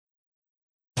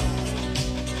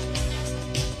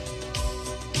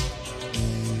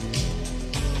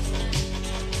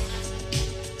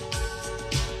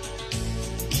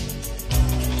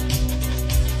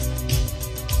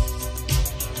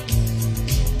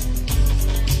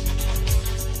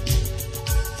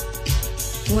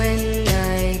When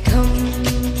I come,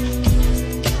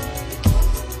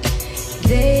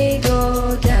 they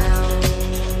go down.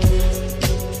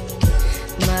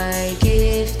 My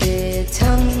gifted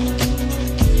tongue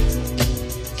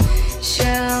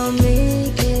shall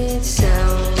make it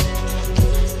sound,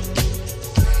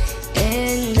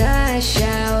 and I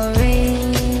shall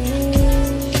reign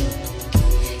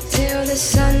till the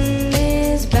sun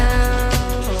is bound.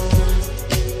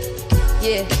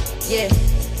 Yeah, yeah.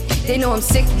 They know I'm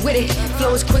sick with it,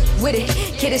 flow is quick with it.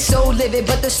 Kid is so livid,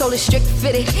 but the soul is strict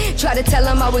fitted. Try to tell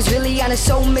him I was really on a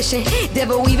soul mission.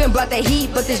 Devil even brought the heat,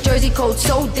 but this jersey code's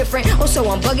so different. Oh, so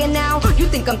I'm bugging now? You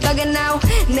think I'm thugging now?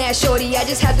 Nah, shorty, I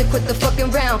just had to quit the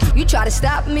fucking round. You try to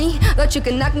stop me, thought you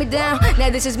could knock me down. Now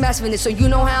this is Masfonos, so you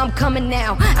know how I'm coming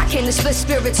now. I came to split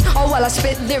spirits, all while I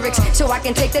spit lyrics, so I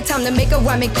can take the time to make a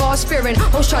rhyme and call spirit.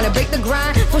 Hoes trying to break the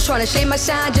grind, hoes trying to shame my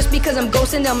shine, just because I'm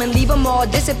ghosting them and leave them all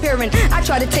disappearing. I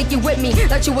try to take you with me,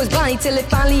 thought you was Bonnie till it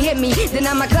finally hit me. Then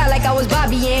I'm a cloud like I was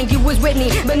Bobby and you was Whitney,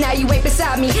 but now you ain't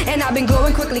beside me, and I've been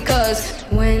growing quickly cause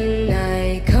when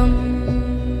I come,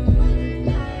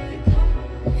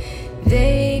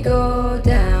 they go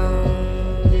down.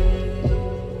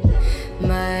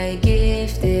 My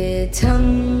gifted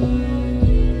tongue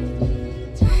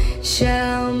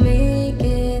shall make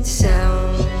it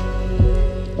sound,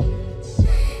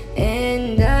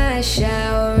 and I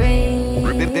shall reign.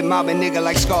 Been mobbing nigga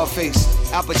like Scarface.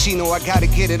 Al Pacino, I gotta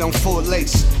get it on full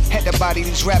lace. Had to body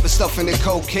these rappers stuff in the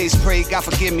cold case. Pray God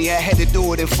forgive me, I had to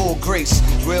do it in full grace.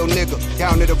 Real nigga,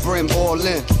 down to the brim, all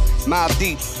in. Mob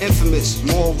deep, infamous,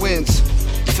 more wins.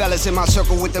 Fellas in my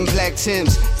circle with them black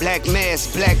Tims, black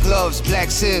masks, black gloves, black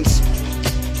sins.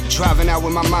 Driving out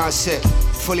with my mindset,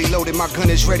 fully loaded, my gun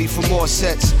is ready for more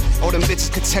sets. All them bitches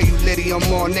could tell you Liddy, I'm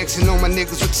more next, and all my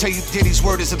niggas would tell you Diddy's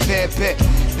word is a bad bet.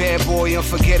 Bad boy,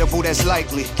 unforgettable, that's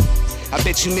likely. I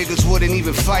bet you niggas wouldn't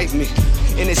even fight me.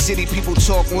 In the city, people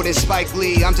talk more than Spike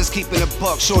Lee. I'm just keeping a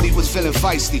buck, shorty was feeling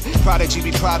feisty. Prodigy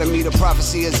be proud of me, the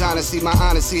prophecy is honesty. My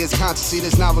honesty is consciously,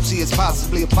 this novelty is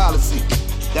possibly a policy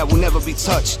that will never be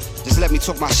touched. Just let me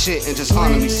talk my shit and just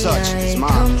honor me such. It's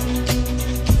mine.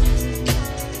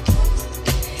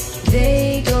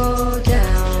 They